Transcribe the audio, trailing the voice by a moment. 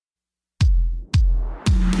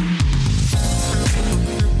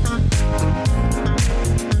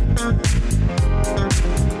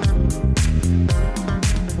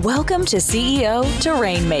Welcome to CEO to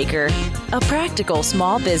Rainmaker, a practical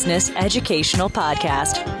small business educational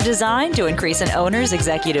podcast designed to increase an owner's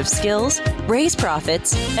executive skills, raise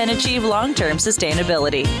profits, and achieve long-term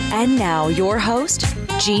sustainability. And now your host,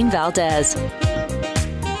 Gene Valdez.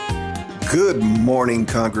 Good morning,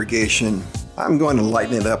 congregation. I'm going to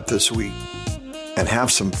lighten it up this week and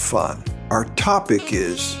have some fun. Our topic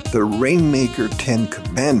is the Rainmaker 10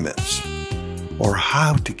 Commandments, or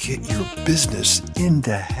how to get your business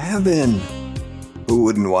into heaven. Who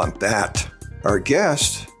wouldn't want that? Our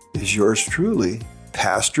guest is yours truly,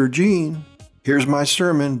 Pastor Gene. Here's my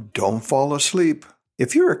sermon, Don't Fall Asleep.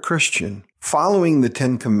 If you're a Christian, following the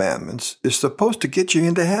 10 Commandments is supposed to get you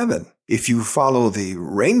into heaven. If you follow the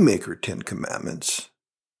Rainmaker 10 Commandments,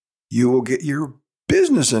 you will get your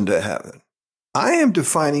business into heaven. I am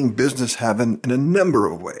defining business heaven in a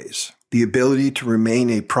number of ways. The ability to remain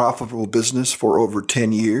a profitable business for over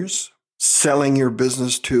 10 years, selling your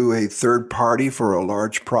business to a third party for a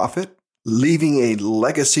large profit, leaving a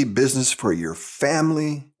legacy business for your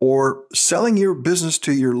family, or selling your business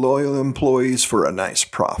to your loyal employees for a nice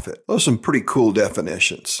profit. Those are some pretty cool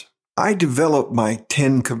definitions. I developed my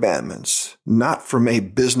 10 Commandments, not from a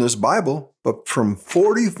business Bible, but from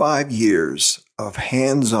 45 years of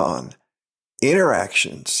hands-on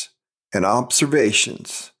interactions and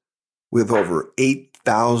observations with over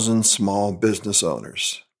 8,000 small business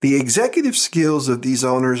owners. The executive skills of these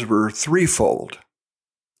owners were threefold: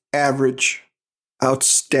 average,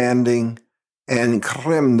 outstanding, and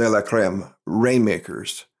creme de la creme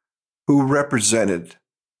rainmakers, who represented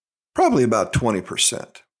probably about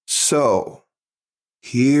 20%. So,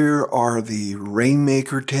 here are the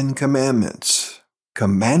Rainmaker 10 Commandments.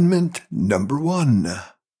 Commandment number 1.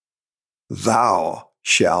 Thou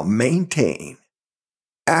shalt maintain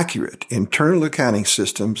accurate internal accounting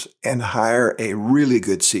systems and hire a really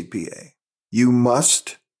good CPA. You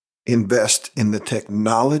must invest in the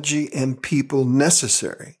technology and people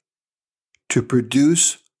necessary to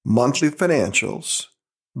produce monthly financials,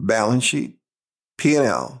 balance sheet,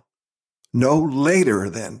 P&L, no later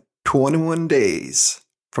than 21 days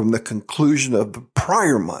from the conclusion of the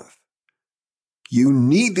prior month. You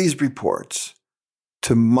need these reports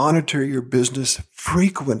to monitor your business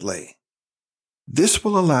frequently. This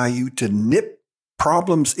will allow you to nip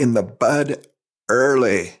problems in the bud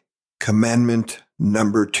early. Commandment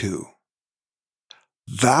number 2.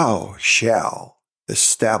 Thou shalt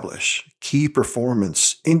establish key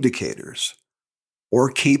performance indicators,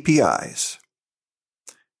 or KPIs.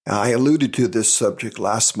 I alluded to this subject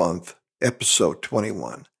last month, episode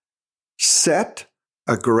 21. Set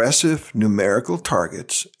aggressive numerical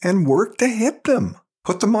targets and work to hit them.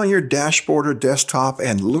 Put them on your dashboard or desktop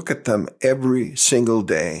and look at them every single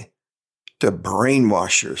day to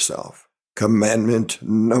brainwash yourself. Commandment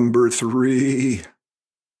number 3.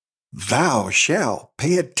 Thou shalt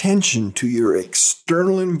pay attention to your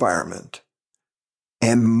external environment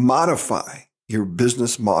and modify your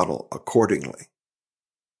business model accordingly.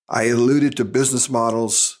 I alluded to business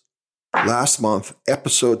models last month,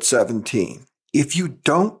 episode 17. If you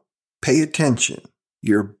don't pay attention,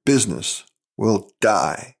 your business will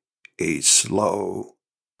die a slow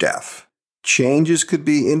death. Changes could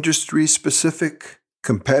be industry-specific,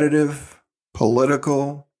 competitive,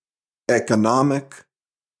 political, economic,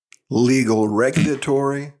 legal,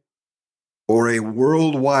 regulatory, or a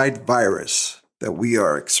worldwide virus that we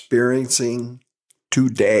are experiencing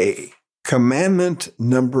today. Commandment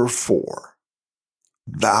number 4.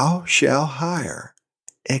 Thou shalt hire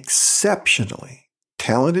exceptionally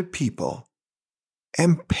talented people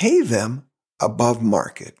and pay them above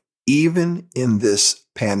market, even in this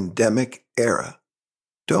pandemic era.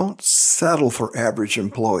 Don't settle for average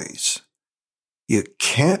employees. You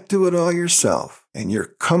can't do it all yourself, and your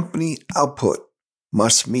company output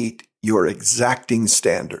must meet your exacting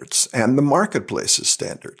standards and the marketplace's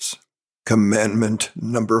standards. Commandment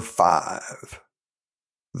number 5.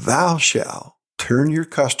 Thou shalt turn your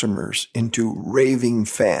customers into raving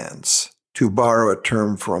fans, to borrow a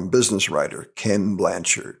term from business writer Ken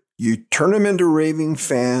Blanchard. You turn them into raving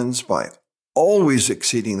fans by always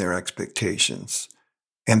exceeding their expectations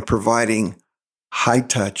and providing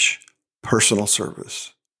high-touch personal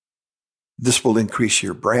service. This will increase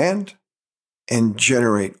your brand and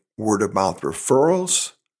generate word-of-mouth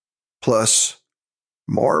referrals, plus,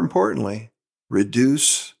 more importantly,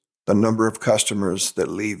 reduce the number of customers that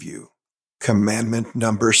leave you. Commandment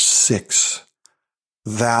number 6.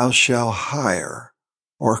 Thou shalt hire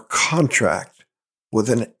or contract with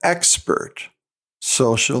an expert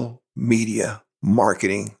social media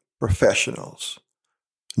marketing professionals.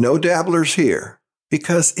 No dabblers here,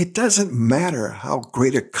 because it doesn't matter how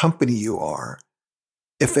great a company you are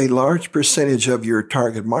if a large percentage of your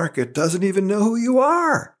target market doesn't even know who you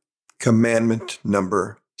are? Commandment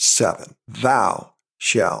number 7, thou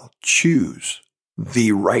shalt choose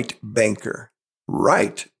the right banker.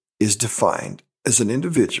 Right is defined as an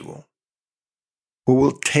individual who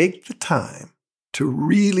will take the time to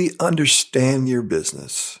really understand your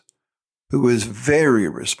business, who is very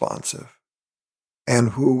responsive, and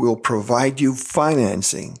who will provide you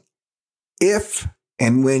financing if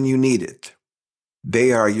and when you need it.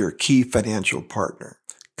 They are your key financial partner.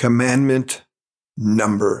 Commandment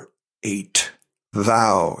number 8,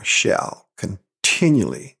 thou shalt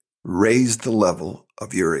continually raise the level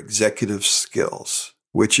of your executive skills,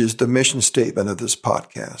 which is the mission statement of this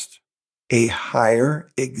podcast. A higher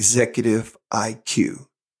executive IQ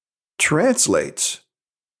translates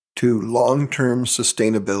to long-term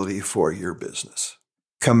sustainability for your business.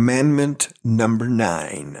 Commandment number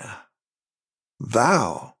 9,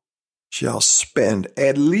 thou shalt spend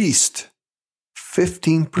at least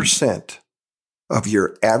 15% of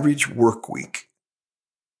your average work week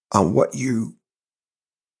on what you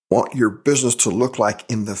want your business to look like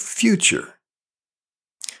in the future.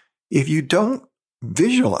 If you don't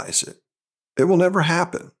visualize it, it will never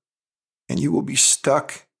happen, and you will be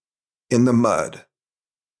stuck in the mud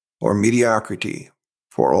or mediocrity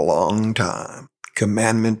for a long time.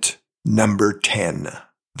 Commandment number 10,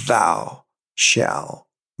 thou shalt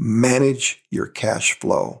manage your cash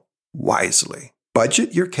flow wisely.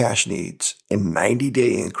 Budget your cash needs in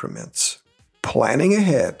 90-day increments. Planning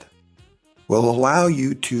ahead will allow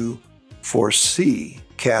you to foresee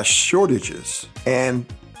cash shortages and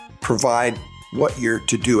provide what your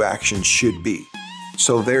to-do action should be.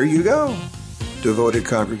 So there you go, devoted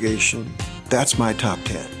congregation. That's my top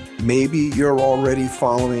 10. Maybe you're already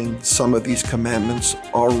following some of these commandments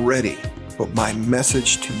already, but my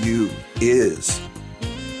message to you is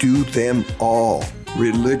do them all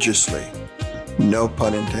religiously. No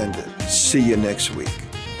pun intended. See you next week.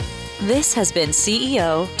 This has been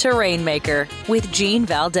CEO to Rainmaker with Gene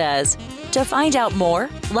Valdez. To find out more,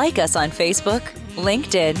 like us on Facebook,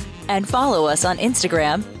 LinkedIn, and follow us on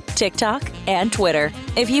Instagram, TikTok, and Twitter.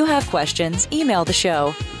 If you have questions, email the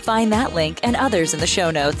show. Find that link and others in the show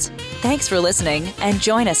notes. Thanks for listening, and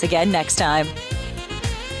join us again next time.